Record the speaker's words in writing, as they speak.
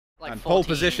like and 14, pole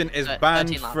position is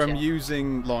banned laps, from yeah.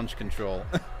 using launch control.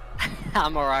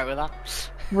 I'm alright with that.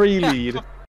 Free lead.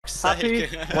 Happy?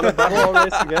 Want to battle all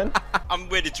race again? I'm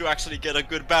ready to actually get a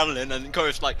good battle in, and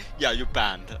Corey's like, yeah, you're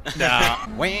banned. Nah.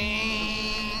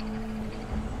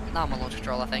 Now I'm on launch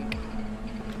control, I think.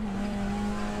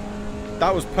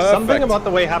 That was perfect. Something about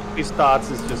the way Happy starts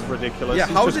is just ridiculous. Yeah,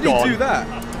 He's how just did he gone. do that?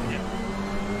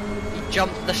 He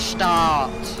jumped the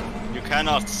start. You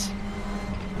cannot.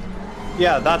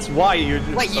 Yeah, that's why you're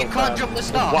just Wait, so you can't fast. jump the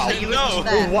start. Wow. So you were No. just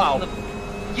there. Oh, wow.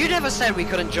 You never said we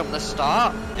couldn't jump the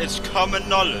start. It's common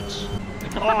knowledge.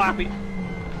 Oh, Happy.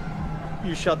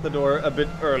 You shut the door a bit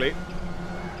early.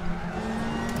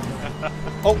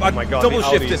 Oh, I my god, double the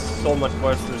Audi shifted. is so much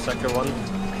worse than the second one.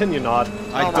 Can you not?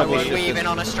 I Oh my double word, shifted. weaving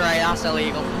on a straight, that's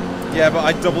illegal. Yeah, but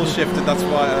I double shifted. That's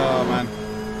why. Oh man.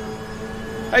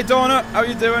 Hey Donna, how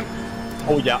you doing?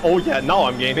 Oh yeah, now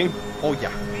I'm gaining. Oh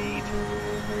yeah.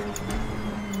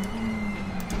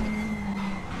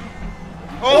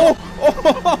 Oh!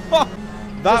 Oh!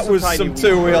 That Just a was tiny some wee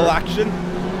two-wheel curve. action.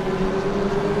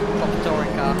 Proper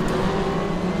touring car.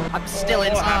 I'm still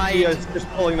inside. Happy is just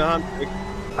pulling the handbrake.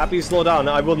 Happy, slow down.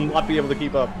 I will not be able to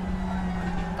keep up.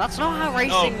 That's not how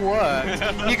racing works.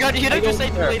 You don't just say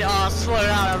to me, oh, slow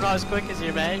down, I'm not as quick as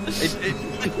you, mate.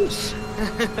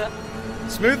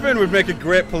 Smoothman would make a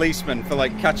great policeman for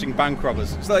like catching bank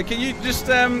robbers. It's like, can you just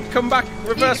come back,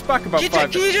 reverse back about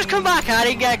 5 Can you just come back? I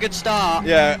didn't get a good start.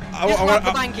 Yeah, Just rob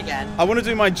the bank again. I want to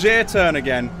do my J turn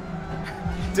again.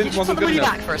 Just put the money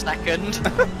back for a second.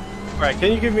 Right,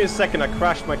 can you give me a second? I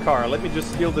crashed my car. Let me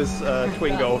just steal this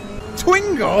Twingo.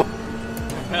 Twingo?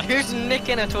 Who's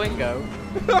nicking a Twingo?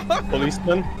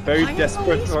 Policeman, very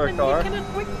desperate for a car.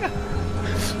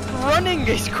 Running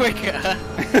is quicker.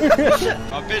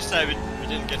 I'm pissed that we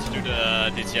didn't get to do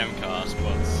the DTM cars,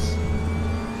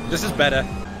 but This is better.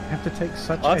 You have to take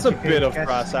such That's a bit educated of guess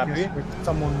brass, Happy. with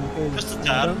someone who is. Just a I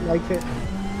tad. don't like it.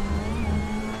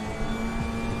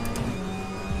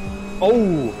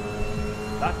 Oh,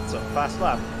 that's a fast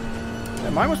lap. Yeah,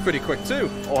 mine was pretty quick too.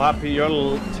 Oh, Happy,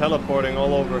 you're teleporting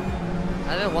all over.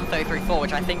 I did a 1:33.4,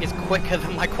 which I think is quicker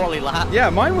than my quali lap. Yeah,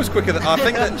 mine was quicker than I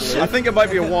think. I think it might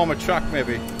be a warmer track,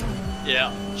 maybe.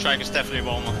 yeah, track is definitely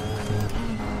warmer.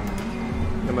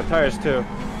 And my tires too.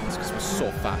 It's because we're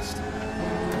so fast.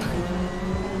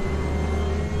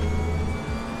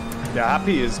 Yeah,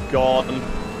 Happy is gone.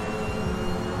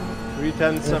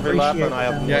 3/10 every lap, and I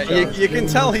have no Yeah, chance. you can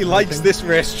tell he likes this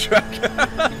racetrack.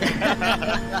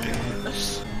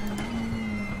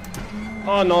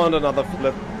 Oh no, and another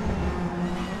flip.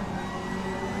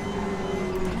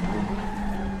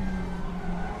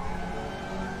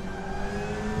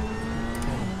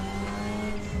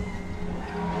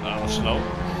 That was slow.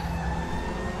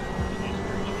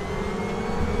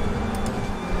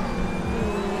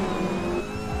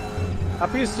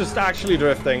 Happy is just actually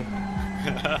drifting.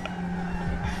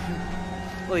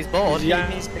 Well, he's bored. Yeah,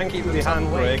 He needs to thank keep you, the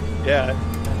himself awake. handbrake.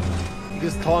 Yeah.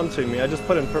 He's taunting me. I just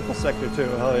put in purple sector too.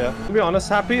 Hell yeah. To be honest,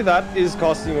 Happy, that is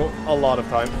costing you a lot of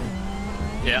time.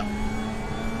 Yeah.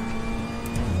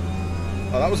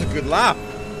 Oh, that was a good lap.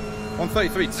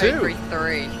 133.2.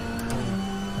 33.3.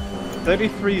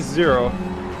 33-0.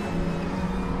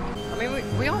 I mean,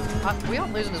 we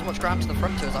aren't losing as much ground to the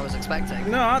front two as I was expecting.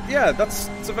 No, yeah, that's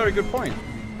a very good point.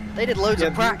 They did loads Yeah,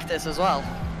 of practice as well.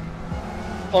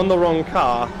 On the wrong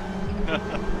car.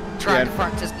 Track Yeah.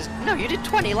 practice. No, you did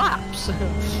 20 laps.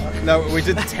 No, we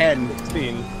did 10.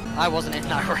 16. I wasn't in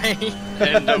that race.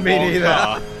 In the Me wrong neither.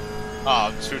 car.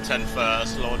 Oh, 210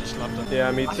 first, slowest lap then.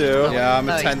 Yeah, me too. Yeah, I'm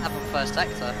a no, he's 10th. having first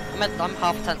sector. I'm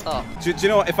half a tenth off. Do you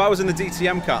know what? If I was in the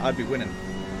DTM car, I'd be winning.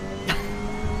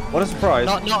 What a surprise.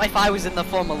 Not if I was in the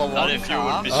Formula 1 Not if you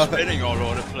car. would be spinning all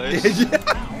over the place.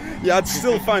 Yeah, I'd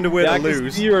still find a way yeah, to 'cause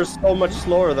lose. you're so much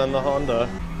slower than the Honda.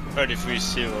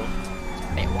 33-0.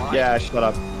 Bit wide. Yeah, shut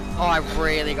up. Oh, I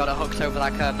really got it hooked over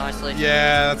that curve nicely.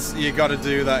 Yeah, you got to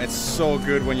do that. It's so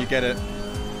good when you get it.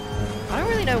 I don't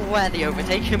really know where the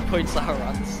overtaking points are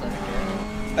on, so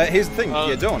good. Here's the thing,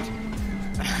 you don't.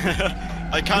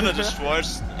 I kind of destroyed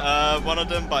one of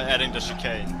them by adding the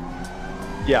chicane.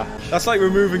 Yeah. That's like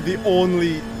removing the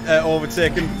only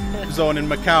overtaken zone in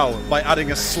Macau by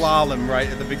adding a slalom right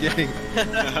at the beginning.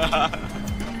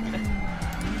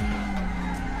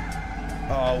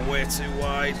 Oh, way too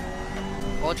wide.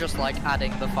 Or just like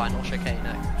adding the final chicane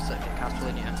at Circuit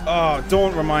Castellinia. Oh,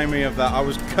 don't remind me of that. I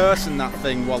was cursing that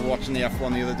thing while watching the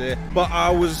F1 the other day. But I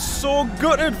was so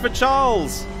gutted for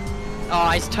Charles. Oh,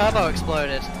 his turbo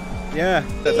exploded. Yeah,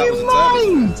 that was a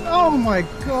Mind! Oh my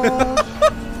god!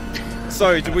 turn.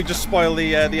 Sorry, did we just spoil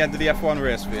the end of the F1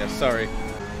 race for you? Sorry.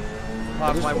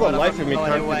 Oh, Just my for word, the I life have of me no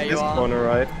idea can't where get you this are. corner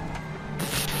right.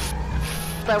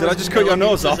 Did I just cut your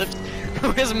nose off?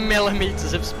 It was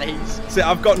millimeters of space. See,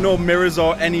 I've got no mirrors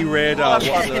or any radar.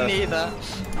 Yeah, neither.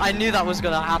 I knew that was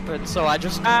gonna happen, so I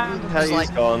just was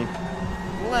like, gone.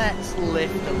 let's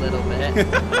lift a little bit.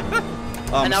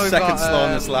 I'm now we've second got, slow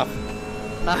on this lap.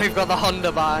 Now we've got the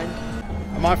Honda behind.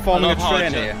 Am I forming a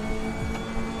train here?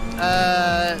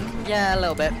 Yeah, a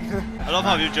little bit. I love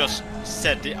how you just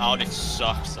said the Audi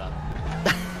sucks.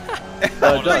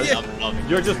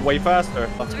 You're just way faster.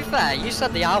 To be fair, you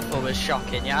said the Alpha was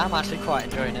shocking. Yeah, I'm actually quite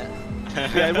enjoying it.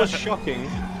 Yeah, it was shocking.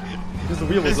 Because the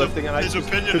wheel was lifting and I his just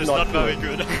opinion could is not not very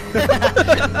good.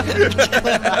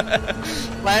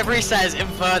 Whatever he says,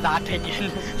 infer that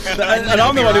opinion. And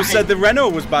I'm the one who said the Renault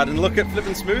was bad, and look at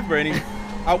flipping Smoothbrain, he's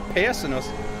outpacing us.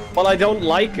 Well, I don't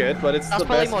like it, but it's That's the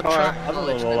probably best more car. track I don't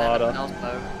knowledge know than a lot anything of. else,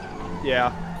 though.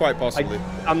 Yeah, Quite possibly.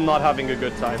 I'm not having a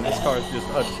good time. This car is just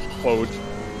a quote.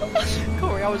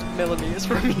 Corey, I was millimeters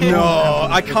from you. No,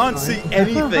 I can't see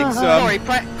anything, so Corey,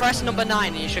 press number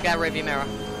 9 and you should get a rearview mirror.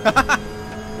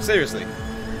 Seriously?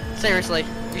 Seriously,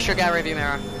 you should get a rearview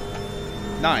mirror.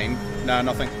 9? No,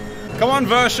 nothing. Come on,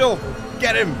 Virtual!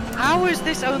 Get him! How has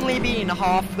this only been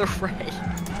half the race?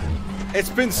 It's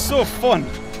been so fun!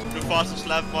 The fastest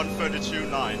lap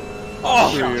 1:32.9. Oh!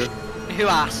 Who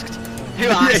asked? Who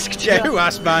asked? Yeah, who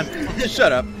asked, man?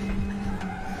 Shut up.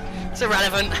 It's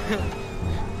irrelevant.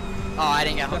 Oh, I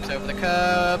didn't get hooked over the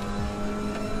curb.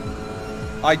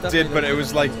 I did, but it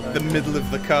was like the middle of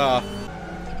the car.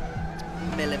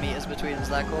 Millimeters between us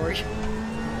there, Corey.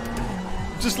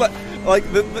 Just like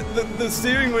the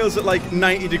steering wheel's at like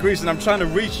 90 degrees and I'm trying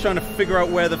to figure out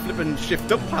where the flipping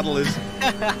shift up paddle is.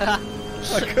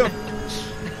 Like,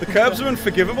 the curbs are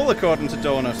unforgivable according to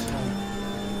Donut.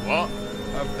 What?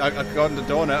 According to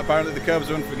Donut, apparently the curbs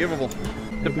are unforgivable.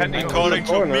 Depending According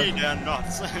to on the me, they're not.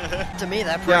 To me,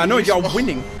 they're pretty Yeah, I know useful. you're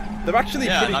winning. They're actually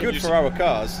Yeah, pretty I'm good using- for our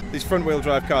cars. These front wheel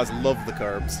drive cars love the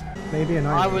curbs. Maybe an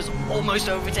I was almost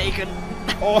overtaken.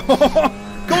 Oh,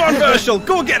 come on, Virtual,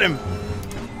 go get him!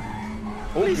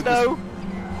 Oh, Please goodness. no.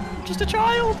 I'm just a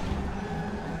child.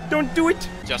 Don't do it!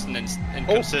 Just an Oh,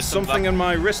 inconsistent something lap. in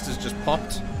my wrist has just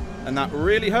popped, and that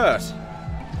really hurt.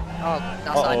 Oh,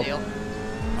 that's ideal.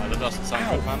 Oh, that doesn't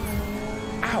sound good, man.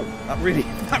 Ow! That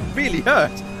really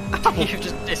hurt. You've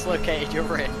just dislocated your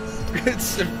wrist.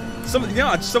 It's something,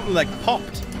 it's something like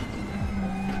popped.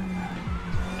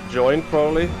 joint,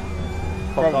 probably.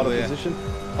 Popped out of Probably, yeah. position.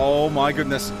 Oh my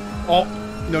goodness. Oh,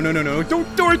 no,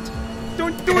 don't do it!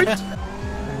 Don't do it!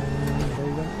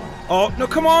 Oh, no,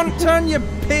 come on, turn, you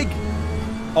pig!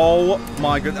 Oh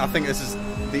my goodness, I think this is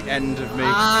the end of me.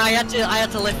 I had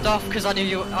to lift off because I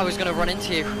knew I was going to run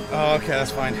into you. Oh, okay,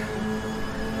 that's fine.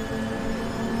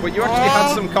 But you actually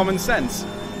had some common sense.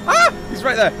 Ah! He's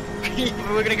right there.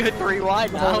 We're going to go 3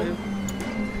 wide now.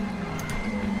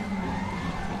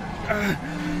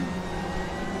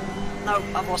 No,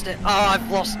 I've lost it. Oh, I've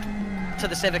lost to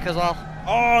the Civic as well.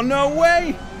 Oh, no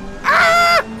way!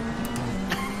 Ah!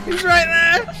 He's right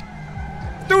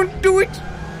there! Don't do it!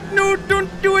 No, don't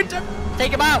do it!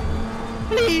 Take him out!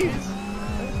 Please!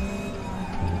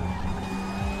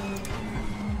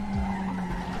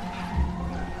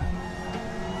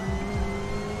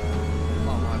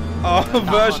 Oh, That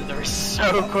version. Honda is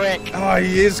so quick. Oh,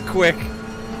 he is quick.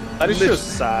 That is Lit-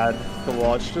 just sad to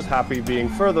watch. Just happy being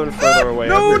further and further away.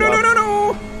 No, every no, lap. no,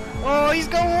 no, no! Oh, he's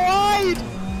going wide!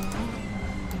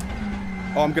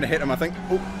 Oh, I'm gonna hit him, I think.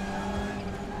 Oh,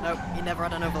 No, he never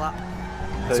had an overlap.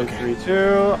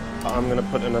 33.2. I'm gonna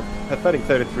put in a pathetic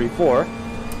 33.4.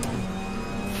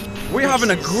 we're having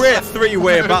a great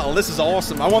three-way battle. This is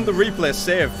awesome. I want the replay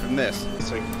saved from this.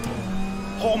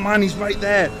 Oh man, he's right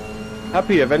there.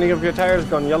 Happy, have any of your tires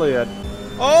gone yellow yet?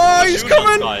 Oh, he's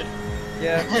coming!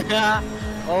 Yeah.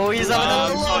 Oh, he's having a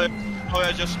little Sorry. look. Oh,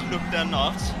 I just looked there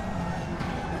not.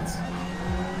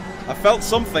 I felt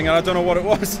something and I don't know what it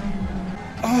was.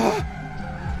 Oh.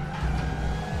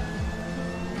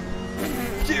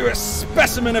 You're a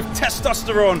specimen of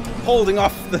testosterone holding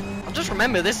off the... Just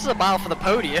remember, this is a battle for the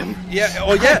podium. Yeah,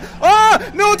 oh yeah. Oh,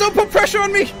 no, don't put pressure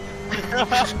on me.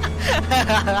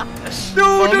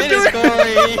 No, don't do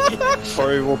it.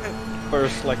 Corey will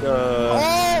burst like a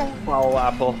Oh! foul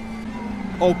apple.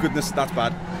 Oh goodness, that's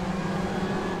bad.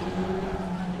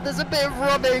 There's a bit of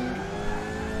rubbing.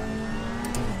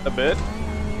 A bit.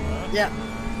 Yeah.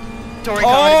 Touring Oh,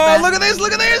 car look at this,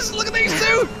 look at this, look at these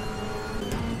two.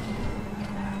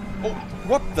 Oh,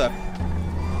 what the?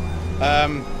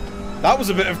 That was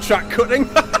a bit of track cutting.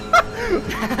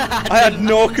 I had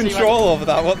no control over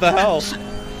that, what the hell?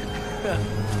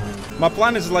 My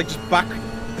plan is like just back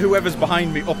whoever's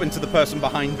behind me up into the person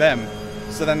behind them,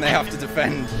 so then they have to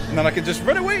defend, and then I can just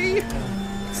run away.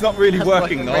 It's not really That's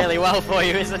working though. really well for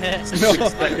you, isn't it? No.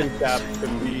 Second gap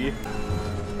can be.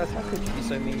 That's how could you be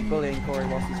so mean, bullying Corey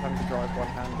whilst he's having to drive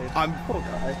one-handed. I'm- Poor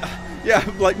guy. Yeah,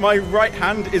 like my right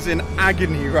hand is in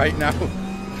agony right now.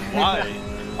 Why?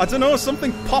 I don't know,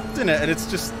 something popped in it and it's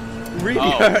just really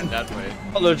Oh, hurting. that way.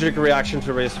 Allergic reaction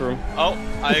to RaceRoom. Oh,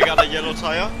 I got a yellow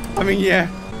tire. I mean, yeah.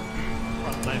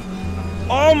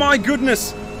 Oh my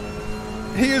goodness!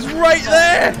 He is right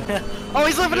there! Oh,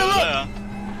 he's living it up! Yeah.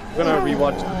 I'm gonna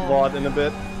rewatch the VOD in a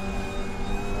bit.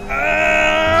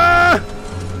 Ah!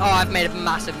 Oh, I've made a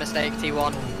massive mistake,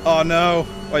 T1. Oh no.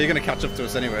 Well, you're gonna catch up to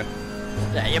us anyway.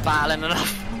 Yeah, you're battling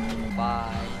enough.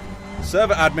 Bye.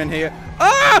 Server admin here.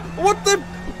 Ah! What the?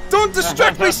 Don't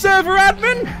distract me, server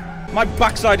admin! My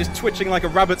backside is twitching like a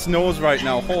rabbit's nose right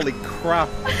now. Holy crap.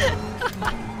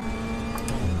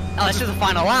 Oh, this is the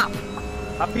final lap.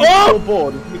 Happy Oh! so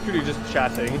bored. He's literally just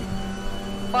chatting.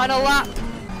 Final lap.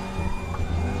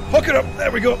 Hook it up.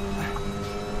 There we go.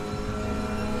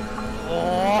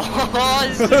 Oh,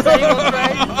 it's just anyone's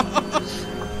race.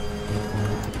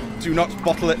 Do not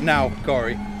bottle it now,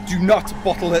 Corey. Do not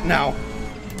bottle it now.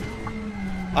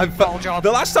 Bottle job.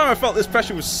 The last time I felt this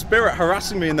pressure was Spirit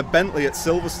harassing me in the Bentley at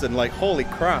Silverstone. Like, holy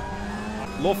crap.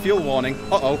 Low fuel warning.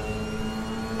 Uh-oh.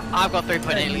 I've got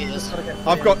 3.8 litres.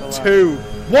 I've got 2.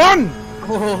 1!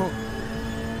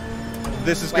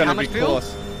 This is Wait, going how to be much fuel?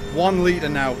 close. 1 litre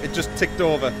now. It just ticked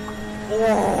over.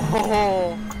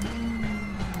 Oh,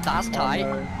 that's tight.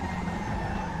 Oh, no.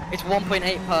 It's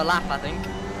 1.8 per lap, I think.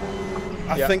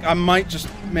 I Yeah. think I might just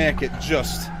make it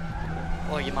just.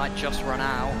 Or you might just run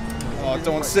out. Oh,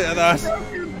 don't sit at that.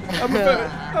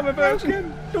 I'm a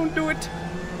virgin. Don't do it.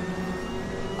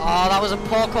 Oh, that was a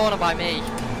poor corner by me.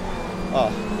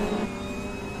 Oh.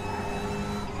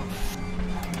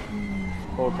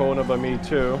 Poor corner by me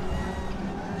too.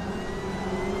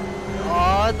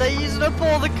 Oh, they're using up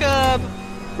all the curb.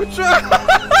 He's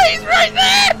right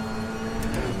there!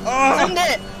 Oh. Send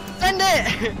it! Send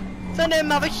it! Send him,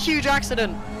 have a huge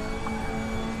accident.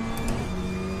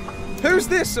 Who's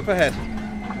this up ahead?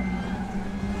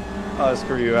 Oh,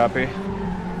 screw you, Happy.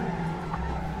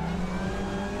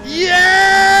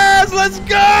 Yes! Let's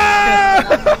go!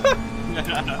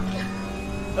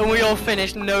 And we all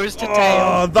finished nose to tail.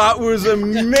 Oh, that was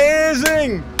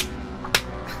amazing!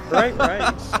 Right.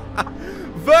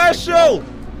 Virtual!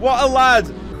 What a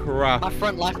lad! Crap. My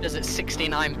front left is at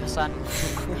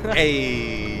 69%.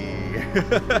 Hey.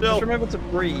 Just remember to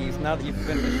breathe now that you've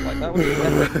finished. Like that would be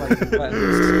epic, like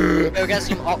best. Go get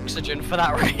some oxygen for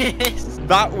that race.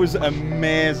 That was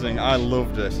amazing. I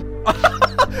loved it.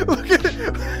 Look at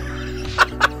it.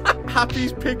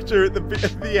 Happy's picture at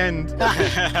the end.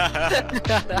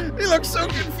 He looks so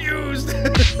confused.